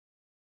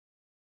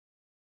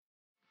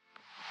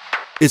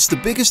It's the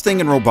biggest thing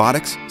in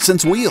robotics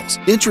since wheels.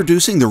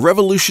 Introducing the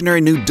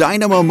revolutionary new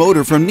Dynamo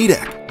motor from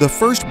Nidec, the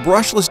first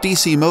brushless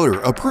DC motor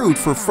approved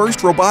for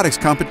first robotics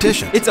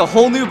competition. It's a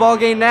whole new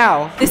ballgame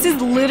now. This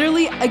is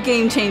literally a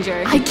game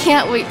changer. I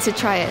can't wait to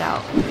try it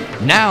out.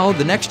 Now,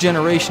 the next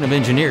generation of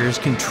engineers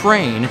can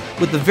train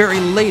with the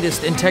very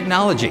latest in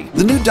technology.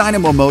 The new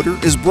Dynamo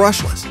motor is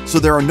brushless, so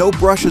there are no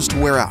brushes to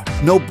wear out,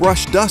 no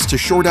brush dust to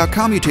short out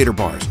commutator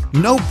bars,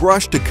 no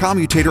brush to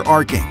commutator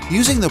arcing.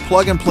 Using the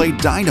plug-and-play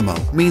Dynamo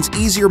means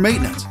easier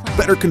maintenance,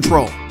 better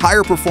control,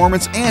 higher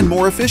performance, and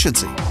more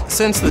efficiency.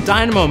 Since the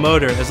Dynamo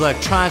motor is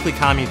electronically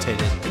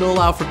commutated, it'll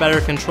allow for better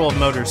control of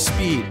motor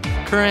speed,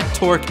 current,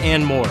 torque,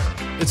 and more.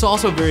 It's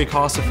also very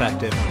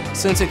cost-effective,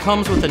 since it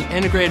comes with an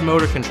integrated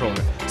motor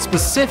controller,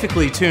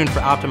 specifically tuned for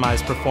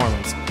optimized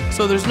performance,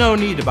 so there's no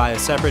need to buy a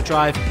separate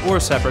drive or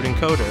separate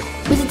encoder.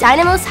 With the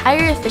Dynamo's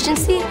higher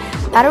efficiency,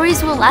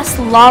 batteries will last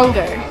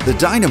longer. The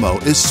Dynamo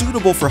is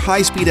suitable for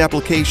high-speed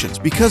applications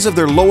because of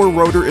their lower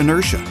rotor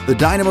inertia. The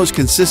Dynamo's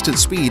consistent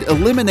speed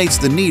eliminates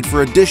the need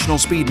for additional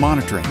speed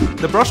monitoring.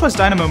 The brushless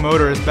Dynamo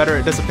motor is better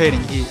at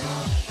dissipating heat,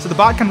 so the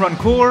bot can run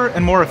cooler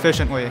and more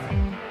efficiently.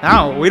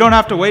 Now, we don't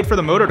have to wait for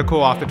the motor to cool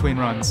off between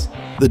runs.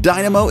 The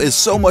Dynamo is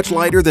so much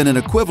lighter than an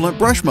equivalent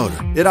brush motor.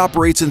 It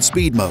operates in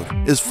speed mode,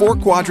 is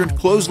 4-quadrant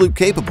closed-loop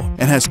capable,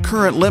 and has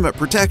current limit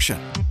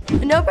protection.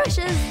 No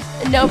brushes,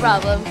 no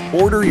problem.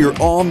 Order your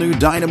all-new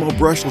Dynamo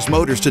brushless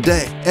motors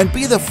today and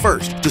be the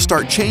first to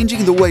start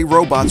changing the way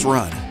robots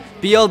run.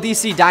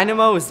 BLDC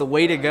Dynamo is the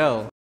way to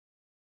go.